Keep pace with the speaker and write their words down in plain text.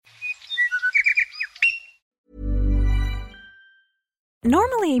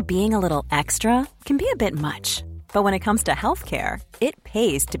Normally, being a little extra can be a bit much, but when it comes to healthcare, it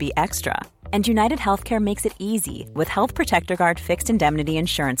pays to be extra. And United Healthcare makes it easy with Health Protector Guard fixed indemnity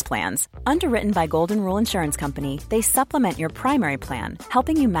insurance plans. Underwritten by Golden Rule Insurance Company, they supplement your primary plan,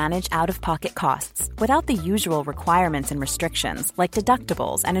 helping you manage out-of-pocket costs without the usual requirements and restrictions like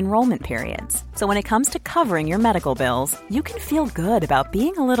deductibles and enrollment periods. So when it comes to covering your medical bills, you can feel good about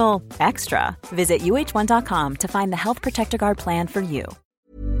being a little extra. Visit uh1.com to find the Health Protector Guard plan for you.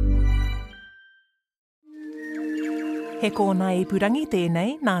 He kōna ipurangi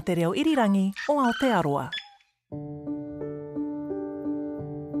tēnei nā te reo irirangi o Aotearoa.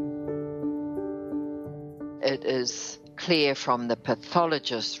 It is clear from the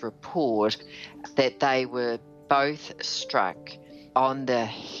pathologist's report that they were both struck on the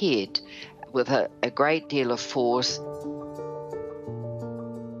head with a great deal of force.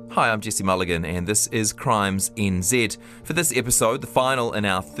 Hi, I'm Jesse Mulligan and this is Crimes NZ. For this episode, the final in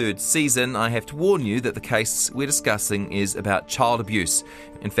our third season, I have to warn you that the case we're discussing is about child abuse.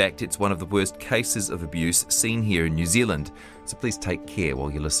 In fact, it's one of the worst cases of abuse seen here in New Zealand, so please take care while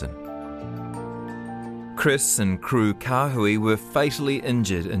you listen. Chris and Crew Kahui were fatally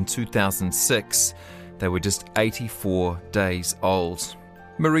injured in 2006. They were just 84 days old.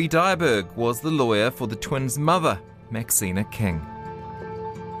 Marie Dyerberg was the lawyer for the twins' mother, Maxina King.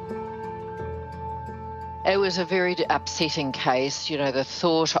 It was a very upsetting case, the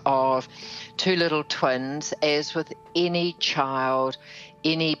thought of two little twins, as with any child,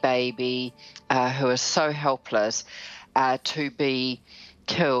 any baby who is so helpless, to be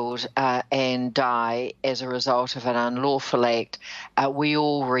killed and die as a result of an unlawful act. We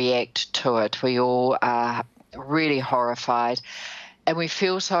all react to it. We all are really horrified and we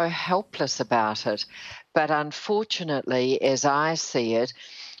feel so helpless about it. But unfortunately, as I see it,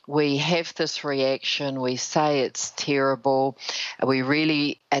 we have this reaction, we say it's terrible, we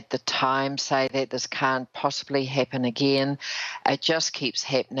really at the time say that this can't possibly happen again. It just keeps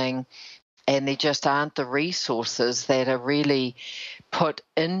happening and there just aren't the resources that are really put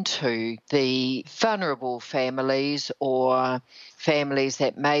into the vulnerable families or families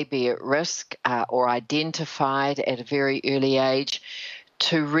that may be at risk or identified at a very early age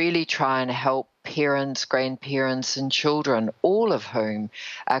to really try and help parents, grandparents and children, all of whom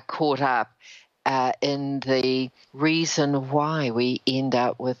are caught up in the reason why we end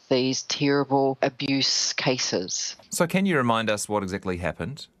up with these terrible abuse cases. So can you remind us what exactly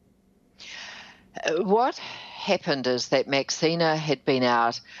happened? What happened is that Maxina had been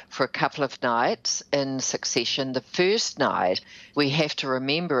out for a couple of nights in succession. The first night, we have to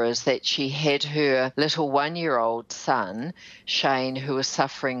remember, is that she had her little 1-year-old son, Shane, who was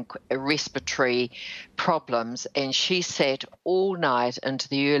suffering respiratory problems, and she sat all night into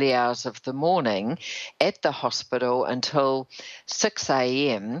the early hours of the morning at the hospital until 6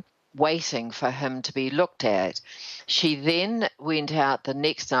 a.m., waiting for him to be looked at. She then went out the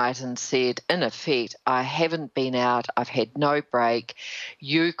next night and said, in effect, I haven't been out, I've had no break,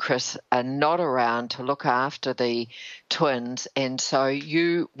 you, Chris, are not around to look after the twins, and so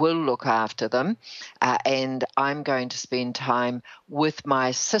you will look after them, and I'm going to spend time with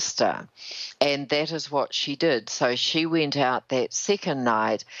my sister. And that is what she did. So she went out that second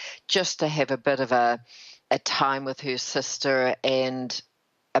night just to have a bit of a time with her sister and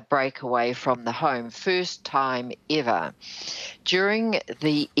a break away from the home, first time ever. During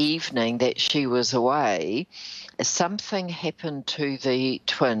the evening that she was away, something happened to the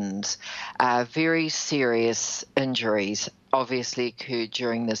twins. Very serious injuries obviously occurred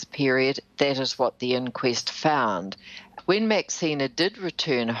during this period. That is what the inquest found. When Maxina did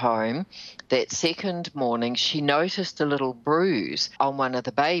return home that second morning, she noticed a little bruise on one of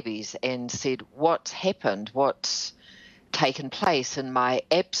the babies and said, "What's happened? What's taken place in my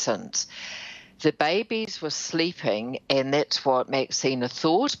absence?" The babies were sleeping, and that's what Maxina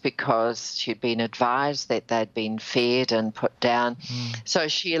thought because she'd been advised that they'd been fed and put down. So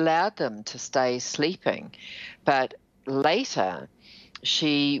she allowed them to stay sleeping. But later,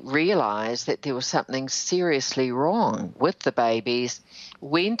 she realised that there was something seriously wrong with the babies,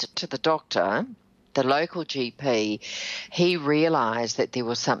 went to the doctor, the local GP. He realised that there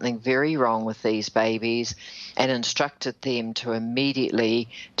was something very wrong with these babies and instructed them to immediately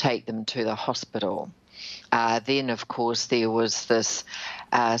take them to the hospital. Then, of course, there was this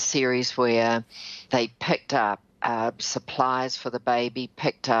series where they picked up supplies for the baby,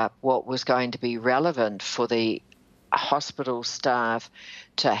 picked up what was going to be relevant for the hospital staff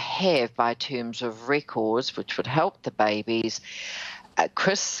to have by terms of records, which would help the babies.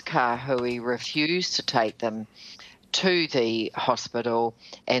 Chris Kahui refused to take them to the hospital,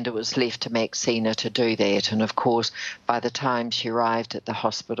 and it was left to Maxina to do that. And of course, by the time she arrived at the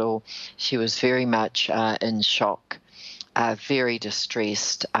hospital, she was very much in shock, very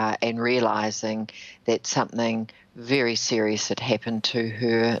distressed, and realising that something very serious had happened to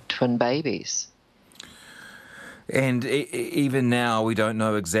her twin babies. And even now, we don't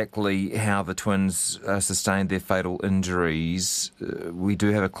know exactly how the twins sustained their fatal injuries. We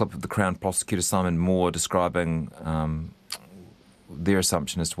do have a clip of the Crown Prosecutor Simon Moore describing their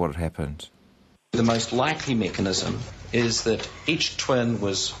assumption as to what had happened. The most likely mechanism is that each twin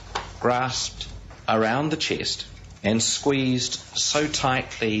was grasped around the chest and squeezed so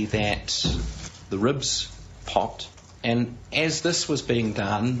tightly that the ribs popped. And as this was being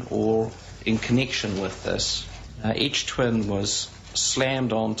done, or in connection with this, each twin was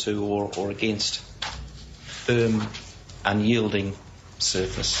slammed onto or against firm, unyielding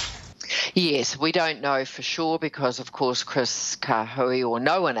surface. Yes, we don't know for sure because, of course, Chris Kahui, or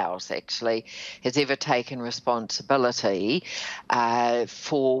no one else actually, has ever taken responsibility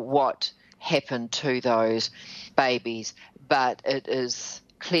for what happened to those babies. But it is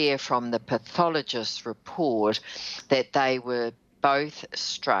clear from the pathologist's report that they were both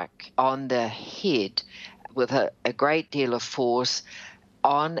struck on the head with a great deal of force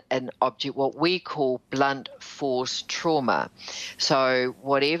on an object, what we call blunt force trauma. So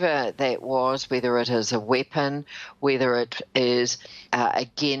whatever that was, whether it is a weapon, whether it is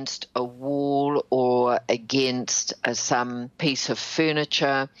against a wall or against some piece of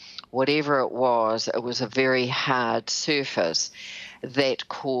furniture, whatever it was a very hard surface that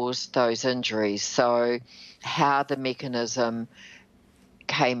caused those injuries. So how the mechanism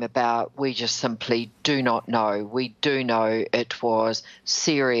came about, we just simply do not know. We do know it was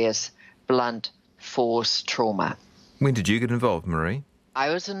serious blunt force trauma. When did you get involved, Marie? I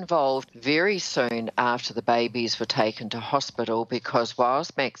was involved very soon after the babies were taken to hospital, because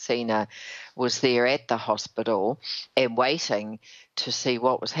whilst Maxina was there at the hospital and waiting to see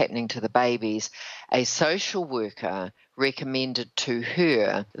what was happening to the babies, a social worker recommended to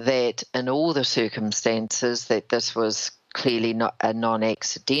her that in all the circumstances that this was clearly not a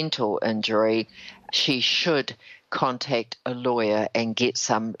non-accidental injury, she should contact a lawyer and get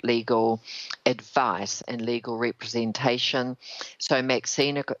some legal advice and legal representation. So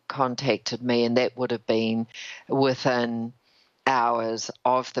Maxina contacted me, and that would have been within hours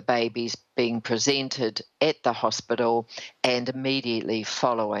of the babies being presented at the hospital and immediately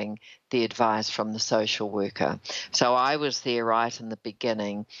following the advice from the social worker. So I was there right in the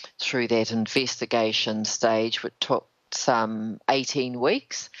beginning through that investigation stage, which took some 18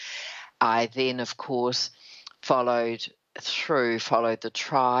 weeks. I then, of course, followed the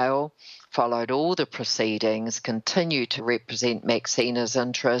trial, followed all the proceedings, continued to represent Maxina's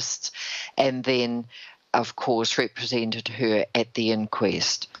interests, and then, of course, represented her at the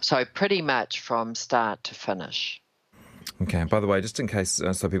inquest. So pretty much from start to finish. Okay, by the way, just in case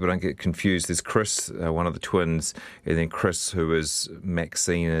so people don't get confused, there's Chris, one of the twins, and then Chris, who was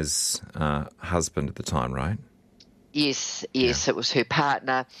Maxina's husband at the time, right? Yes, yeah. It was her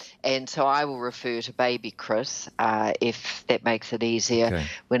partner, and so I will refer to baby Chris, if that makes it easier. Okay.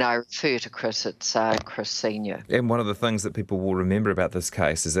 When I refer to Chris, it's Chris Senior. And one of the things that people will remember about this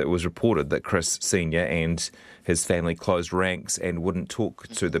case is that it was reported that Chris Senior and his family closed ranks and wouldn't talk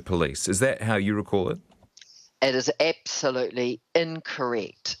to the police. Is that how you recall it? It is absolutely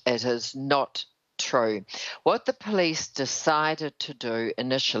incorrect. It is not true. What the police decided to do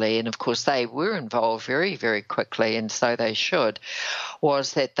initially, and of course they were involved very, very quickly, and so they should,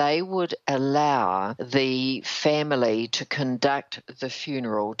 was that they would allow the family to conduct the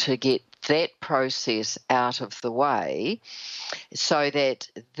funeral, to get that process out of the way, so that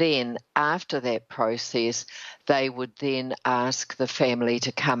then after that process they would then ask the family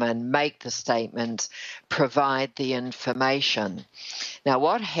to come and make the statements, provide the information. Now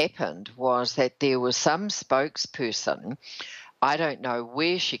what happened was that there was some spokesperson, I don't know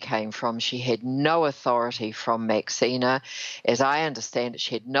where she came from. She had no authority from Maxina. As I understand it,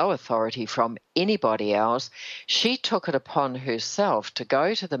 she had no authority from anybody else. She took it upon herself to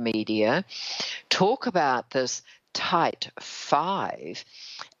go to the media, talk about this tight five,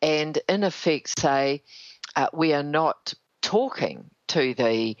 and in effect say, we are not talking to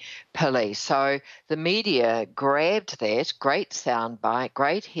the police. So the media grabbed that, great soundbite,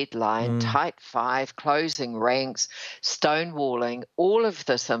 great headline, tight five, closing ranks, stonewalling, all of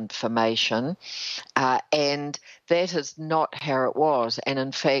this information, and that is not how it was. And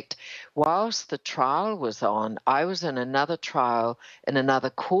in fact, whilst the trial was on, I was in another trial in another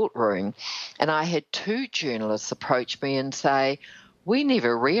courtroom, and I had two journalists approach me and say, we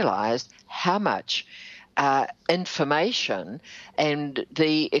never realised how much information and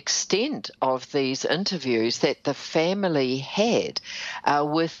the extent of these interviews that the family had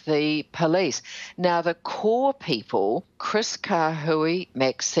with the police. Now, the core people, Chris Kahui,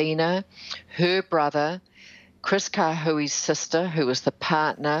 Maxina, her brother, Chris Kahui's sister, who was the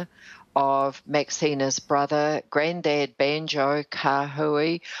partner of Maxina's brother, Granddad Banjo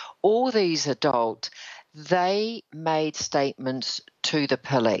Kahui, all these adults, they made statements to the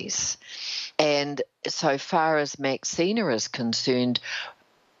police. And so far as Maxina is concerned,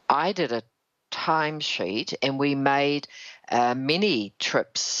 I did a timesheet and we made many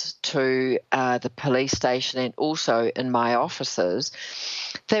trips to the police station and also in my offices.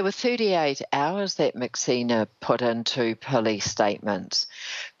 There were 38 hours that Maxina put into police statements.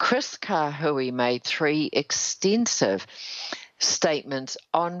 Chris Kahui made 3 extensive statements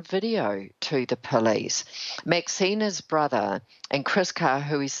on video to the police. Maxina's brother and Chris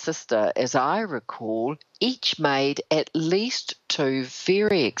Kahui's sister, as I recall, each made at least 2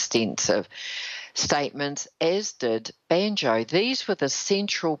 very extensive statements, as did Banjo. These were the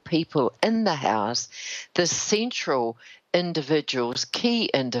central people in the house, the central individuals, key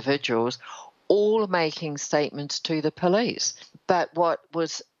individuals, all making statements to the police. But what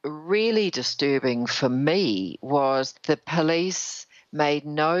was really disturbing for me was the police made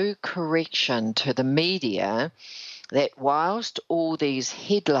no correction to the media that whilst all these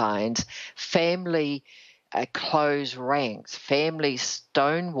headlines, family close ranks, family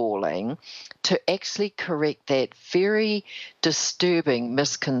stonewalling, to actually correct that very disturbing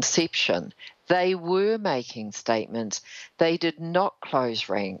misconception. They were making statements. They did not close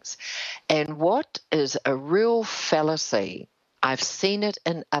ranks. And what is a real fallacy, I've seen it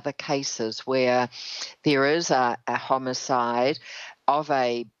in other cases where there is a homicide of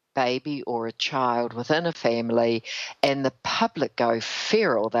a baby or a child within a family and the public go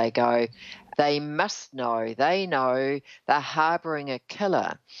feral. They go, they must know, they know they're harbouring a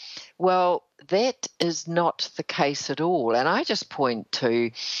killer. Well, that is not the case at all. And I just point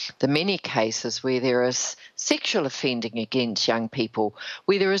to the many cases where there is sexual offending against young people,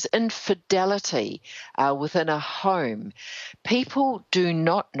 where there is infidelity within a home. People do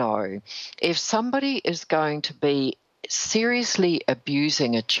not know if somebody is going to be seriously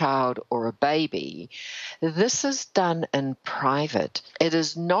abusing a child or a baby. This is done in private. It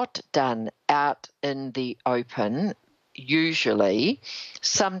is not done out in the open. Usually,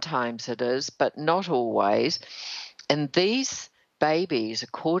 sometimes it is, but not always. And these babies,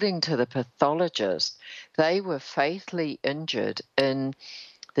 according to the pathologist, they were fatally injured in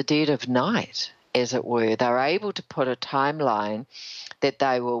the dead of night, as it were. They were able to put a timeline that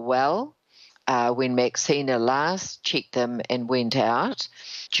they were well when Maxina last checked them and went out.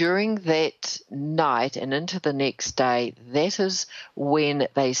 During that night and into the next day, that is when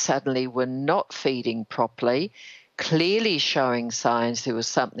they suddenly were not feeding properly, clearly showing signs there was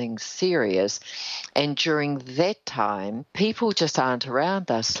something serious. And during that time, people just aren't around.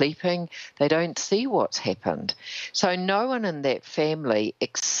 They're sleeping. They don't see what's happened. So no one in that family,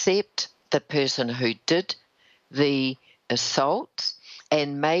 except the person who did the assault,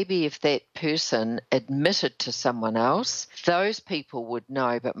 and maybe if that person admitted to someone else, those people would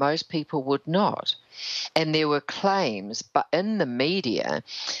know, but most people would not. And there were claims but in the media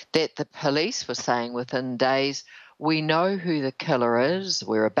that the police were saying within days, we know who the killer is,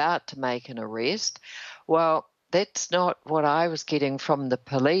 we're about to make an arrest. Well, that's not what I was getting from the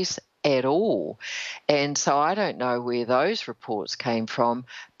police at all. And so I don't know where those reports came from,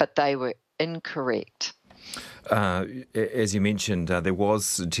 but they were incorrect. As you mentioned, there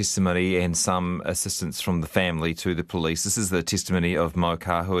was testimony and some assistance from the family to the police. This is the testimony of Mo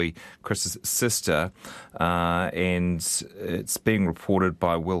Kahui, Chris's sister, and it's being reported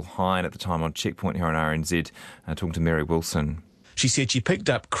by Will Hine at the time on Checkpoint here on RNZ, talking to Mary Wilson. She said she picked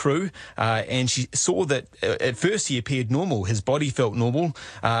up Crew and she saw that at first he appeared normal. His body felt normal.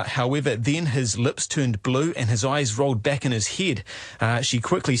 However, then his lips turned blue and his eyes rolled back in his head. She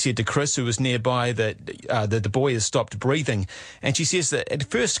quickly said to Chris, who was nearby, that the boy has stopped breathing. And she says that at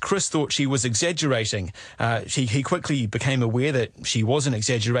first Chris thought she was exaggerating. He quickly became aware that she wasn't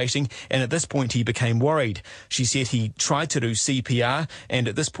exaggerating, and at this point he became worried. She said he tried to do CPR, and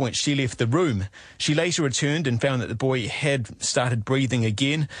at this point she left the room. She later returned and found that the boy had started breathing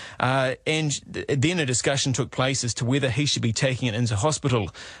again, and then a discussion took place as to whether he should be taking it into hospital.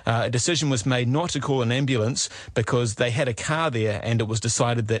 A decision was made not to call an ambulance because they had a car there, and it was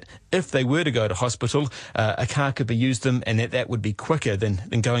decided that if they were to go to hospital, a car could be used them, and that would be quicker than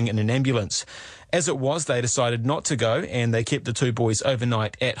going in an ambulance. As it was, they decided not to go and they kept the two boys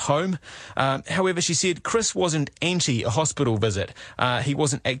overnight at home. However, she said Chris wasn't anti a hospital visit. He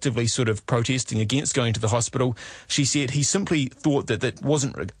wasn't actively sort of protesting against going to the hospital. She said he simply thought that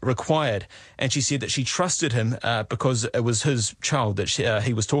wasn't required, and she said that she trusted him because it was his child that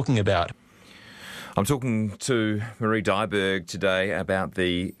he was talking about. I'm talking to Marie Dyberg today about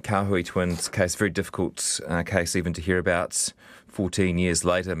the Kahui twins case, very difficult case even to hear about. 14 years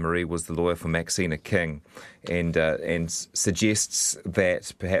later, Marie was the lawyer for Maxina King and suggests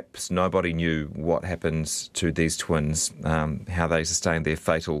that perhaps nobody knew what happened to these twins, how they sustained their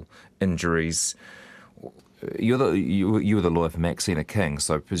fatal injuries. You were the lawyer for Maxina King,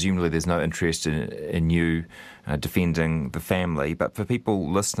 so presumably there's no interest in you defending the family. But for people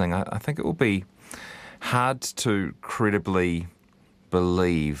listening, I think it will be hard to credibly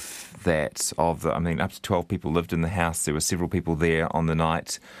believe that up to 12 people lived in the house. There were several people there on the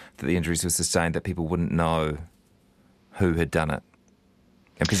night that the injuries were sustained, that people wouldn't know who had done it.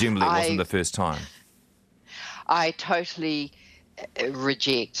 And presumably it wasn't the first time. I totally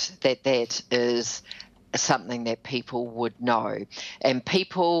reject that is something that people would know. And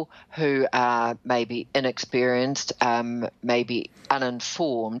people who are maybe inexperienced, maybe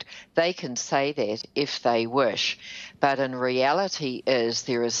uninformed, they can say that if they wish. But in reality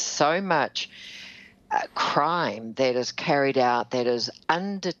there is so much crime that is carried out that is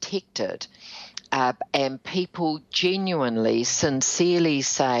undetected. And people genuinely, sincerely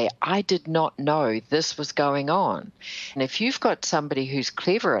say, I did not know this was going on. And if you've got somebody who's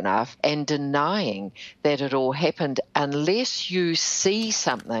clever enough and denying that it all happened, unless you see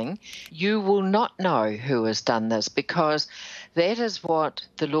something, you will not know who has done this, because that is what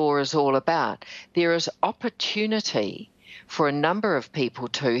the law is all about. There is opportunity for a number of people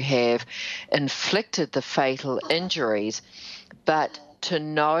to have inflicted the fatal injuries, but to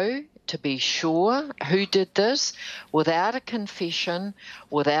know, to be sure who did this, without a confession,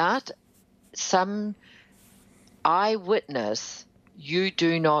 without some eyewitness, you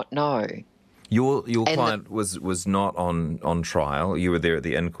do not know. Your client was not on trial. You were there at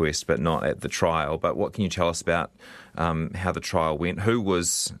the inquest, but not at the trial. But what can you tell us about how the trial went? Who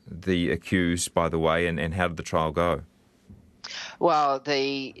was the accused, by the way, and how did the trial go? Well,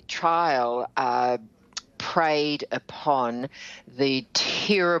 the trial preyed upon the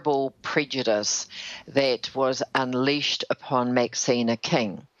terrible prejudice that was unleashed upon Maxina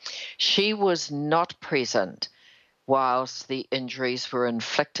King. She was not present whilst the injuries were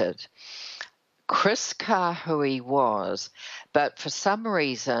inflicted. Chris Kahui was, but for some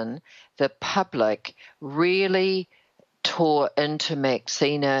reason the public really tore into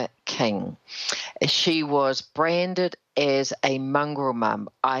Maxina King. She was branded as a mongrel mum.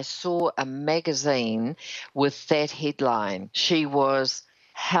 I saw a magazine with that headline. She was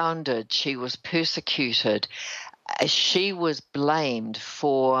hounded. She was persecuted. She was blamed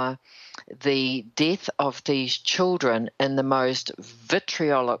for the death of these children in the most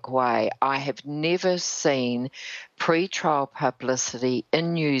vitriolic way. I have never seen pre-trial publicity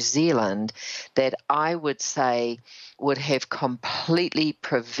in New Zealand that I would say would have completely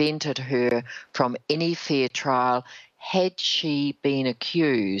prevented her from any fair trial had she been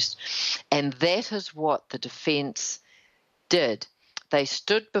accused. And that is what the defence did. They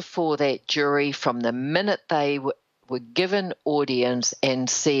stood before that jury from the minute they were given audience and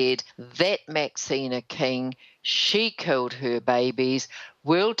said, that Maxina King, she killed her babies,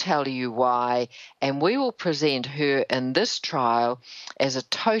 we'll tell you why, and we will present her in this trial as a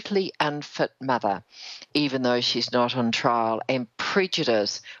totally unfit mother, even though she's not on trial. And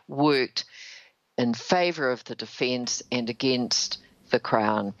prejudice worked in favour of the defence and against the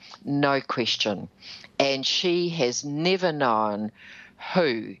Crown, no question. And she has never known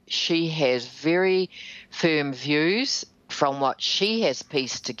who. She has very firm views from what she has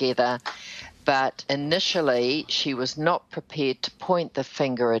pieced together, but initially she was not prepared to point the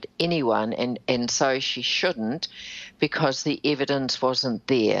finger at anyone, and so she shouldn't, because the evidence wasn't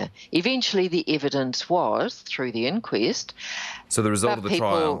there. Eventually the evidence was through the inquest. So the result of the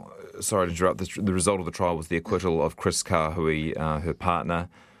trial, sorry to interrupt, the result of the trial was the acquittal of Chris Kahui, her partner.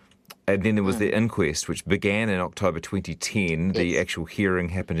 And then there was the inquest, which began in October 2010. Yes. The actual hearing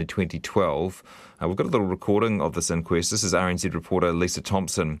happened in 2012. We've got a little recording of this inquest. This is RNZ reporter Lisa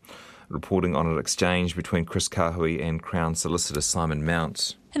Thompson reporting on an exchange between Chris Kahui and Crown Solicitor Simon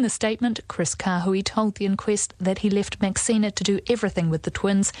Mount. In the statement, Chris Kahui told the inquest that he left Maxina to do everything with the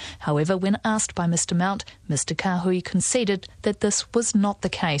twins. However, when asked by Mr Mount, Mr Kahui conceded that this was not the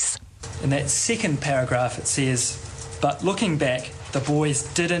case. In that second paragraph it says, but looking back, the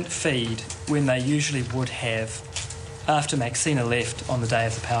boys didn't feed when they usually would have after Maxina left on the day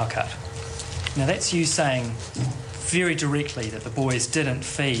of the power cut. Now that's you saying very directly that the boys didn't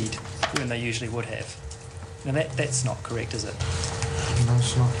feed when they usually would have. Now that's not correct, is it? No,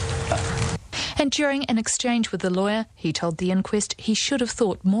 it's not. And during an exchange with the lawyer, he told the inquest he should have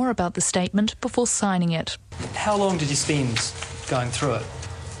thought more about the statement before signing it. How long did you spend going through it?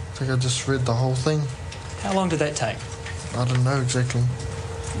 I think I just read the whole thing. How long did that take? I don't know exactly.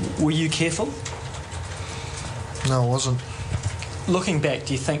 Were you careful? No, I wasn't. Looking back,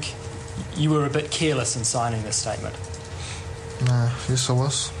 do you think you were a bit careless in signing this statement? Nah, yes I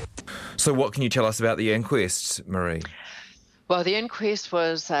was. So what can you tell us about the inquest, Marie? Well, the inquest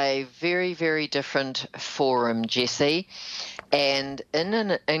was a very, very different forum, Jesse. And in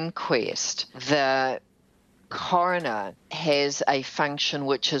an inquest, the coroner has a function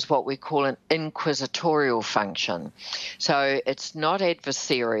which is what we call an inquisitorial function. So it's not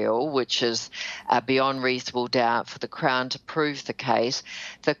adversarial, which is beyond reasonable doubt for the Crown to prove the case.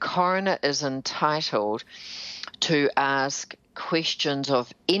 The coroner is entitled to ask questions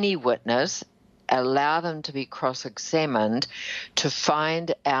of any witness, allow them to be cross-examined to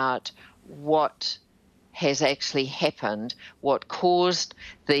find out what has actually happened, what caused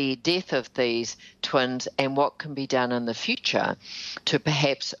the death of these twins, and what can be done in the future to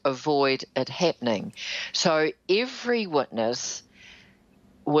perhaps avoid it happening. So every witness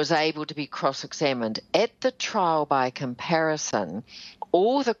was able to be cross-examined. At the trial, by comparison,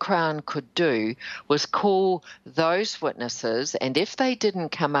 all the Crown could do was call those witnesses, and if they didn't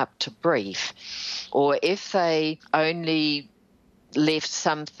come up to brief, or if they only left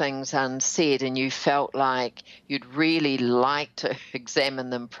some things unsaid and you felt like you'd really like to examine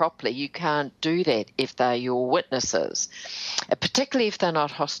them properly, you can't do that if they're your witnesses, particularly if they're not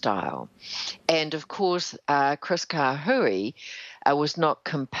hostile. And of course, Chris Kahui was not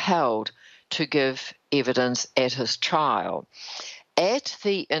compelled to give evidence at his trial. At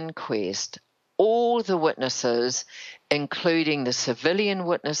the inquest, all the witnesses, including the civilian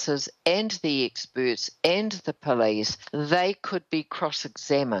witnesses and the experts and the police, they could be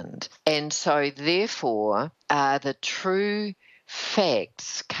cross-examined. And so therefore, the true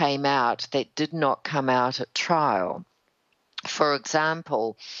facts came out that did not come out at trial. For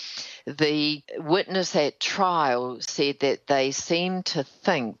example, the witness at trial said that they seemed to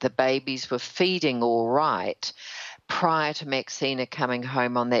think the babies were feeding all right prior to Maxina coming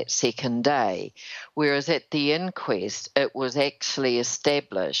home on that second day, whereas at the inquest it was actually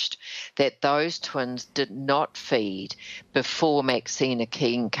established that those twins did not feed before Maxina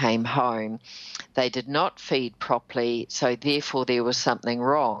King came home. They did not feed properly, so therefore there was something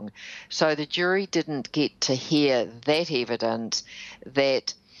wrong. So the jury didn't get to hear that evidence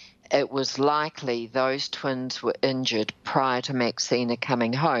that it was likely those twins were injured prior to Maxina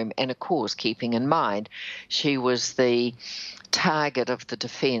coming home. And of course, keeping in mind, she was the target of the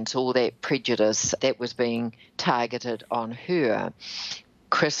defence, all that prejudice that was being targeted on her.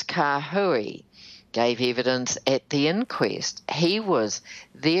 Chris Kahui gave evidence at the inquest. He was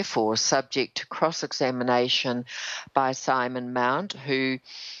therefore subject to cross-examination by Simon Mount, who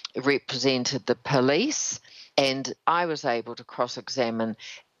represented the police, and I was able to cross-examine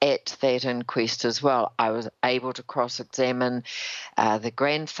at that inquest as well. I was able to cross-examine the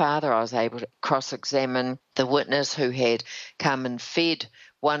grandfather. I was able to cross-examine the witness who had come and fed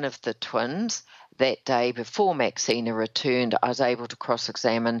one of the twins that day before Maxina returned. I was able to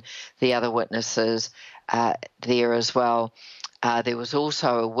cross-examine the other witnesses there as well. There was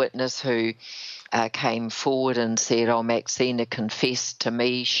also a witness who came forward and said, Maxina confessed to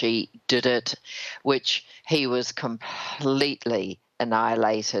me, she did it, which he was completely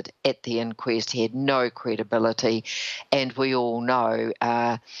annihilated at the inquest. He had no credibility, and we all know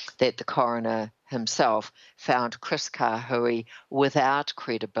that the coroner himself found Chris Kahui without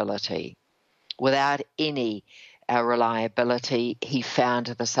credibility, without any reliability. He found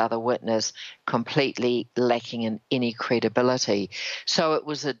this other witness completely lacking in any credibility. So it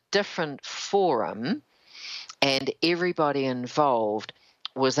was a different forum, and everybody involved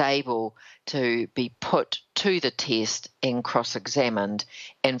was able to be put to the test and cross-examined,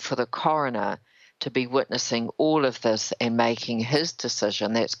 and for the coroner to be witnessing all of this and making his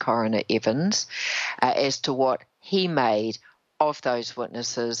decision, that's Coroner Evans, as to what he made of those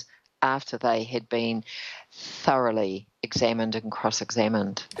witnesses after they had been thoroughly examined and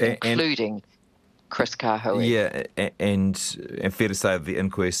cross-examined, including Chris Kahui. Yeah, and fair to say the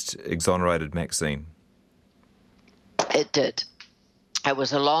inquest exonerated Maxine. It did. It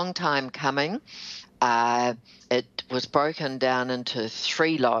was a long time coming. It was broken down into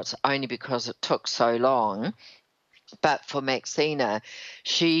 3 lots only because it took so long. But for Maxina,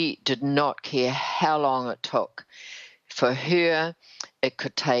 she did not care how long it took. For her, it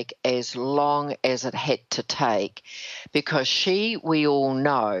could take as long as it had to take, because she, we all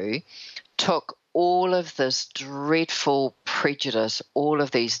know, took all of this dreadful prejudice, all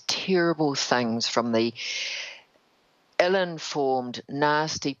of these terrible things from the ill-informed,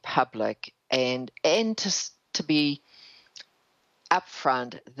 nasty public, and to be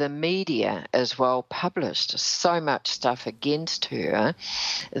upfront, the media as well published so much stuff against her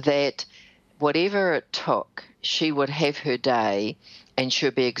that whatever it took, she would have her day and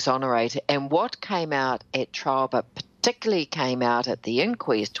she'll be exonerated. And what came out at trial, but particularly came out at the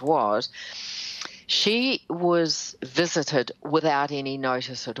inquest, was she was visited without any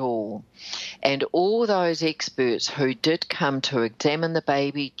notice at all. And all those experts who did come to examine the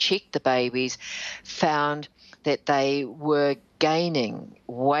baby, check the babies, found that they were gaining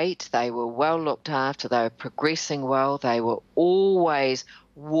weight, they were well looked after, they were progressing well, they were always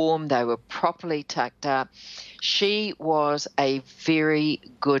warm, they were properly tucked up. She was a very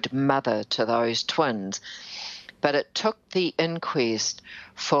good mother to those twins. But it took the inquest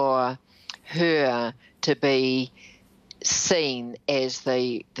for her to be seen as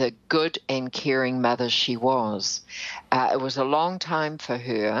the good and caring mother she was. It was a long time for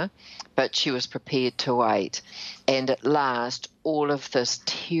her, but she was prepared to wait. And at last, all of this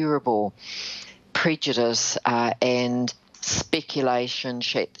terrible prejudice and speculation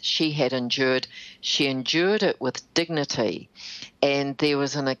she had endured, she endured it with dignity. And there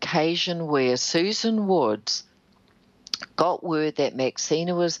was an occasion where Susan Woods got word that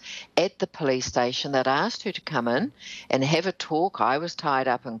Maxina was at the police station. They'd asked her to come in and have a talk. I was tied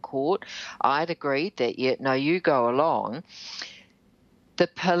up in court. I'd agreed that, no, you go along. The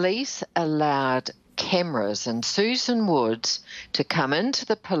police allowed cameras and Susan Woods to come into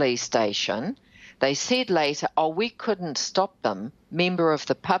the police station. They said later, we couldn't stop them, member of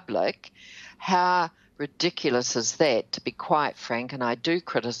the public. How ridiculous is that, to be quite frank, and I do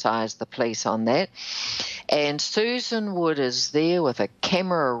criticise the police on that. And Susan Wood is there with a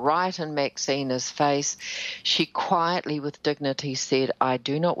camera right in Maxina's face. She quietly, with dignity, said, "I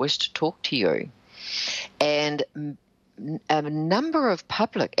do not wish to talk to you." And a number of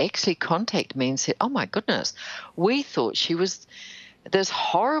public actually contacted me and said, "Oh my goodness, we thought she was this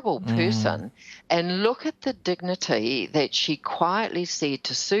horrible person." And look at the dignity that she quietly said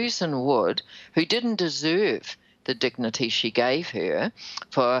to Susan Wood, who didn't deserve the dignity she gave her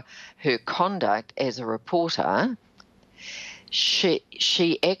for her conduct as a reporter.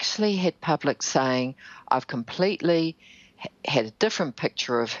 She actually had public saying, "I've completely had a different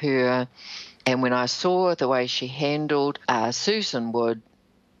picture of her, and when I saw the way she handled Susan Wood,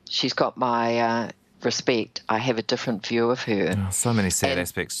 she's got my respect. I have a different view of her." Oh, so many sad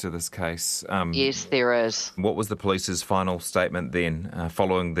aspects to this case. Yes, there is. What was the police's final statement then,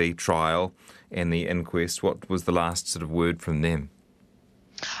 following the trial and the inquest? What was the last sort of word from them?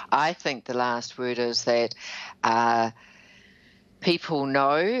 I think the last word is that people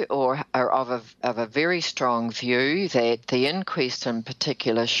know or are of a very strong view that the inquest in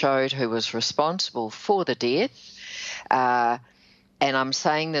particular showed who was responsible for the death. And I'm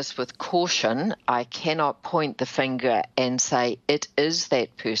saying this with caution. I cannot point the finger and say it is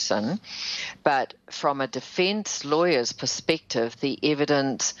that person. But from a defence lawyer's perspective, the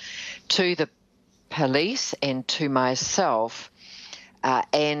evidence to the police and to myself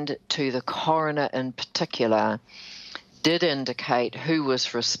and to the coroner in particular did indicate who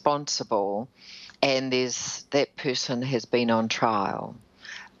was responsible, and that person has been on trial.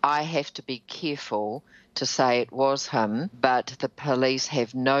 I have to be careful to say it was him, but the police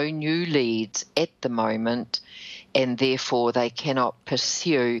have no new leads at the moment, and therefore they cannot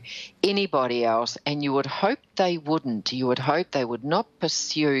pursue anybody else. And you would hope they wouldn't. You would hope they would not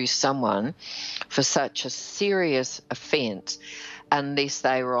pursue someone for such a serious offence unless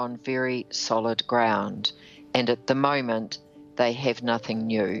they were on very solid ground. And at the moment, they have nothing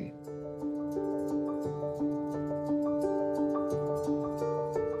new.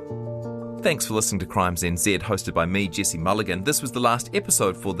 Thanks for listening to Crimes NZ, hosted by me, Jesse Mulligan. This was the last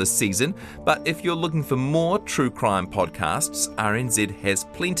episode for this season, but if you're looking for more true crime podcasts, RNZ has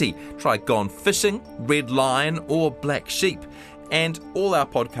plenty. Try Gone Fishing, Red Lion, or Black Sheep. And all our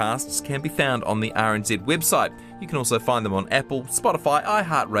podcasts can be found on the RNZ website. You can also find them on Apple, Spotify,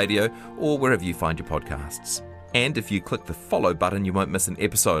 iHeartRadio, or wherever you find your podcasts. And if you click the follow button, you won't miss an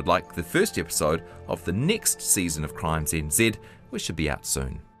episode like the first episode of the next season of Crimes NZ, which should be out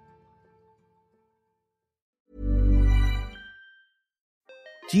soon.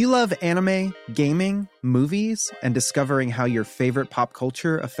 Do you love anime, gaming, movies, and discovering how your favorite pop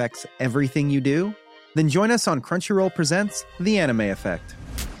culture affects everything you do? Then join us on Crunchyroll Presents The Anime Effect.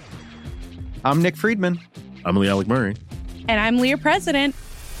 I'm Nick Friedman. I'm Lee Alec Murray. And I'm Leah President.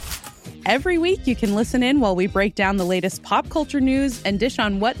 Every week, you can listen in while we break down the latest pop culture news and dish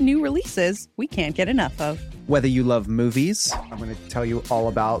on what new releases we can't get enough of. Whether you love movies, I'm going to tell you all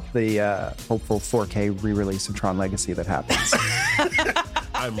about the hopeful 4K re-release of Tron Legacy that happens.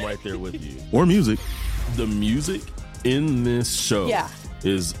 I'm right there with you. Or music. The music in this show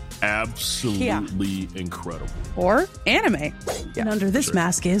is absolutely incredible. Or anime. And under this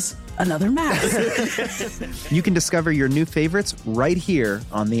mask is another mask. You can discover your new favorites right here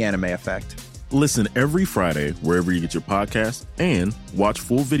on The Anime Effect. Listen every Friday wherever you get your podcasts and watch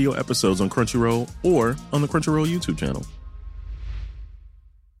full video episodes on Crunchyroll or on the Crunchyroll YouTube channel.